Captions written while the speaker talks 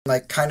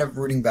like kind of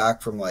rooting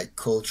back from like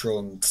cultural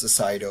and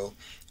societal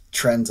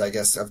trends, I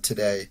guess, of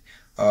today,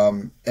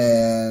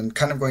 and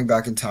kind of going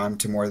back in time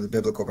to more of the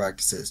biblical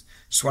practices.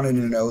 Just wanted to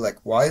know, like,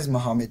 why is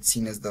Muhammad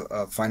seen as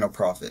the final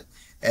prophet,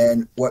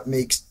 and what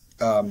makes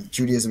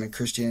Judaism and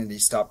Christianity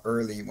stop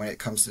early when it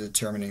comes to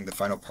determining the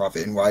final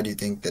prophet, and why do you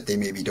think that they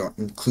maybe don't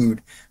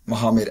include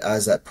Muhammad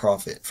as that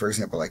prophet? For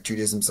example, like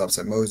Judaism stops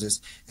at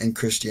Moses and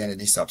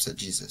Christianity stops at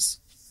Jesus.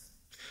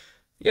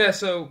 Yeah,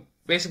 so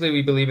basically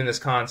we believe in this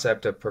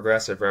concept of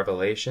progressive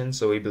revelation.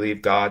 So we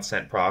believe God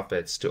sent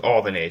prophets to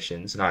all the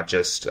nations, not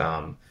just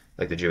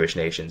like the Jewish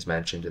nations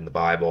mentioned in the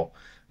Bible.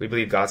 We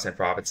believe God sent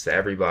prophets to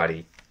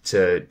everybody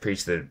to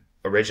preach the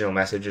original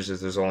messages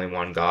is there's only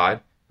one God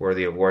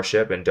worthy of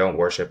worship and don't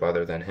worship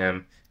other than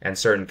him. And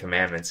certain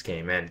commandments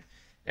came in.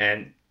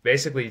 And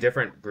basically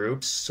different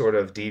groups sort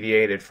of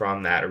deviated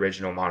from that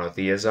original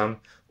monotheism,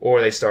 or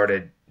they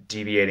started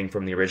deviating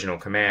from the original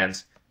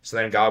commands. So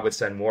then God would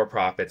send more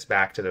prophets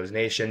back to those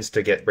nations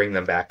to bring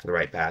them back to the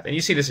right path. And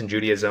you see this in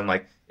Judaism,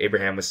 like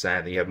Abraham was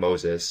sent, then you have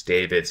Moses,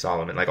 David,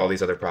 Solomon, like all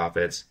these other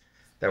prophets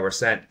that were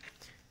sent.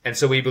 And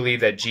so we believe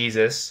that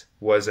Jesus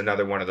was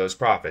another one of those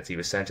prophets. He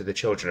was sent to the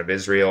children of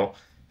Israel.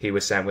 He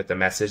was sent with the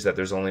message that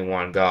there's only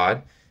one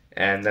God.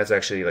 And that's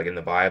actually like in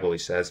the Bible, he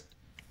says,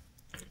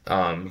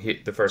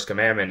 the first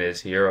commandment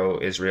is, Hear, O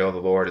Israel, the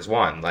Lord is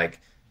one.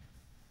 Like,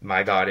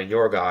 my God and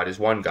your God is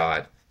one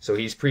God. So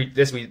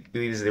this we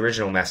believe is the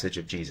original message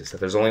of Jesus,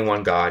 that there's only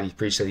one God. He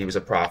preached that he was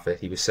a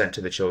prophet. He was sent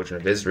to the children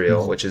of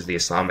Israel, which is the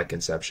Islamic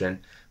conception.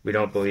 We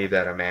don't believe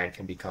that a man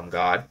can become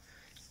God.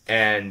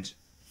 And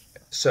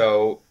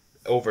so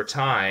over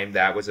time,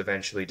 that was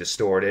eventually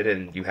distorted,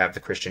 and you have the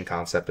Christian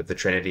concept of the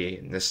Trinity,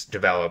 and this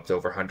developed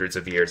over hundreds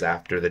of years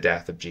after the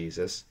death of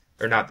Jesus.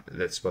 Or not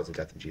the supposed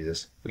death of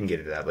Jesus. We can get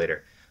into that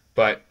later.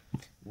 But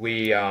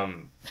we,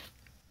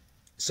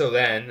 so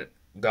then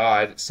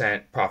God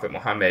sent Prophet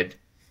Muhammad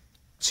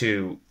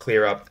to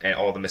clear up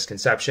all the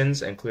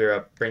misconceptions and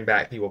bring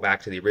back people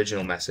back to the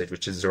original message,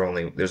 which is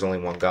there's only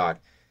one God.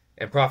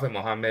 And Prophet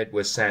Muhammad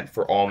was sent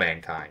for all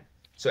mankind.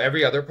 So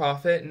every other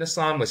prophet in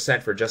Islam was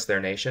sent for just their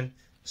nation.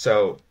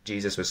 So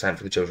Jesus was sent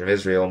for the children of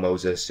Israel,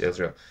 Moses,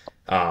 Israel,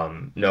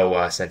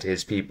 Noah sent to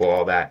his people,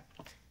 all that.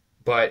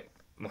 But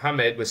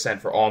Muhammad was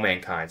sent for all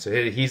mankind. So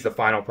he's the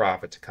final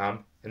prophet to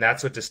come. And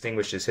that's what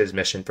distinguishes his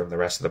mission from the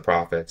rest of the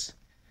prophets.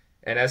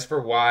 And as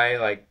for why,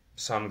 like,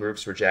 some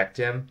groups reject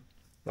him,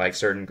 like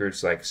certain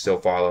groups like still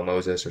follow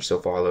Moses or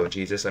still follow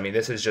Jesus. I mean,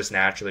 this is just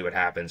naturally what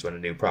happens when a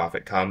new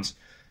prophet comes.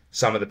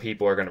 Some of the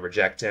people are going to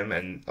reject him,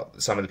 and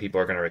some of the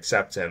people are going to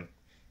accept him.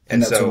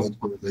 And And that's what so,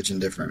 makes religion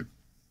different.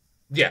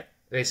 yeah,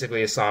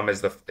 basically Islam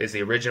is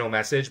the original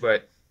message,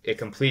 but it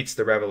completes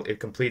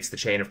the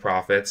chain of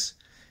prophets,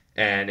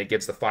 and it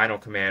gives the final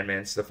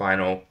commandments, the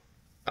final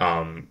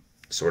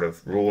sort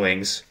of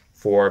rulings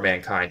for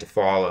mankind to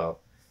follow.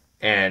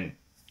 And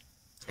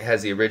it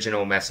has the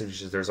original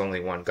message is there's only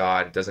one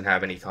God. It doesn't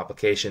have any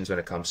complications when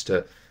it comes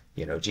to,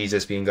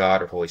 Jesus being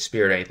God or Holy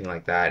Spirit or anything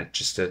like that. It's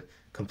just a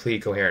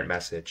complete coherent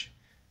message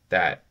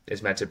that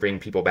is meant to bring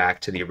people back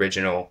to the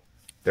original,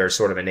 their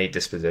sort of innate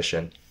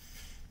disposition.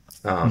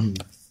 Um,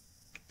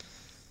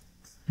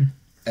 Mhm.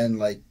 And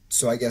like,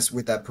 so I guess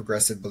with that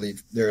progressive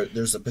belief,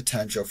 there's a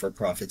potential for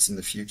prophets in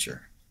the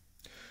future.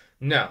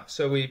 no,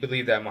 so we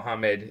believe that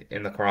Muhammad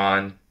in the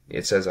Quran,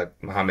 it says like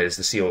Muhammad is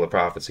the seal of the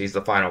prophets. He's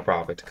the final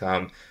prophet to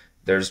come.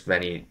 There's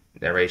many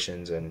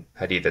narrations and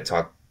hadith that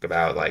talk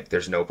about like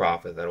there's no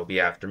prophet that'll be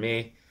after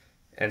me.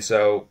 And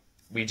so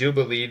we do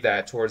believe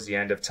that towards the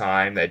end of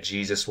time that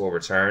Jesus will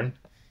return,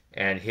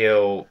 and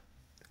he'll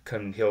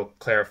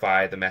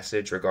clarify the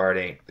message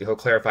he'll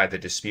clarify the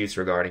disputes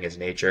regarding his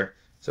nature.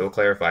 So he'll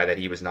clarify that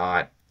he was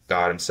not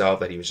God himself,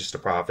 that he was just a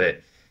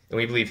prophet. And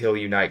we believe he'll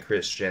unite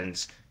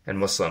Christians and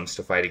Muslims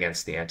to fight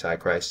against the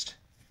Antichrist.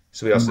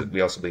 So Mhm.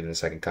 we also believe in the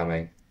second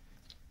coming.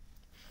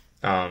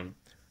 Um,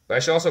 but I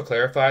should also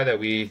clarify that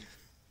we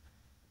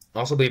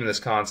also believe in this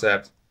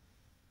concept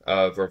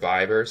of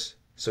revivers.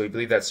 So we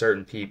believe that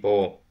certain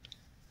people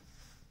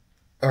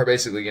are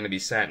basically going to be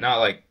sent, not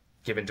like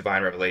given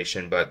divine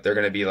revelation, but they're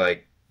going to be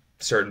like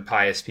certain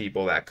pious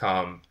people that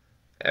come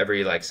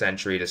every like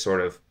century to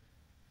sort of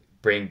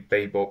bring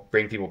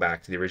people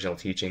back to the original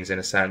teachings in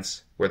a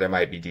sense where there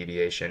might be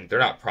deviation. They're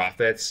not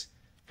prophets,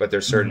 but they're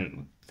Mhm.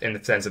 certain in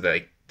the sense of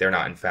like they're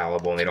not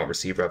infallible and they don't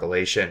receive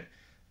revelation,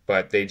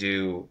 but they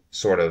do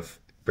sort of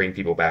bring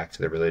people back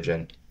to the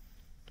religion.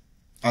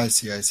 I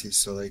see, I see.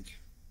 So like,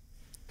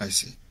 I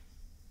see.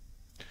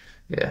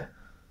 Yeah.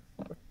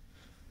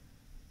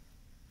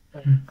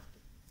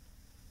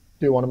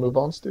 Do you want to move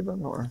on,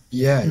 Stephen, or?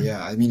 Yeah,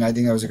 yeah. I mean, I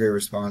think that was a great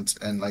response.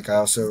 And like,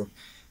 I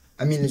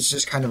mean, it's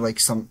just kind of like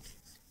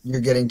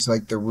you're getting to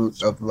like the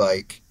root of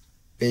like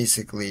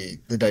basically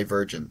the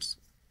divergence.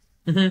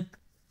 Hmm. Right.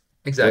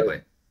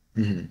 Exactly.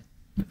 Hmm.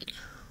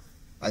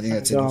 I think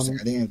that's And interesting.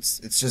 I think it's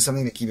just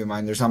something to keep in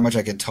mind. There's not much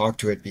I can talk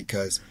to it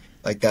because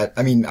like that.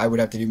 I mean, I would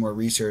have to do more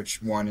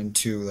research. One and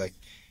two, like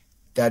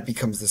that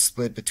becomes the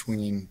split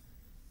between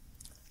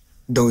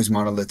those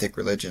monotheistic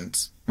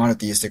religions.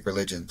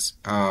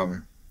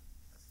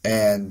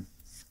 And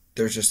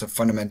there's just a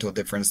fundamental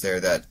difference there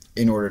that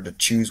in order to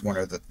choose one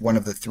of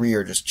the three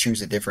or just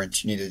choose a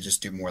difference, you need to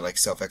just do more like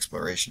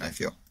self-exploration, I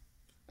feel.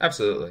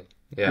 Absolutely.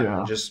 Yeah. And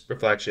Yeah. just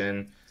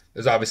reflection.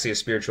 There's obviously a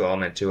spiritual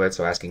element to it,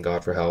 so asking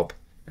God for help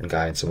and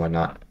guidance and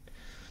whatnot.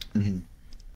 Hmm.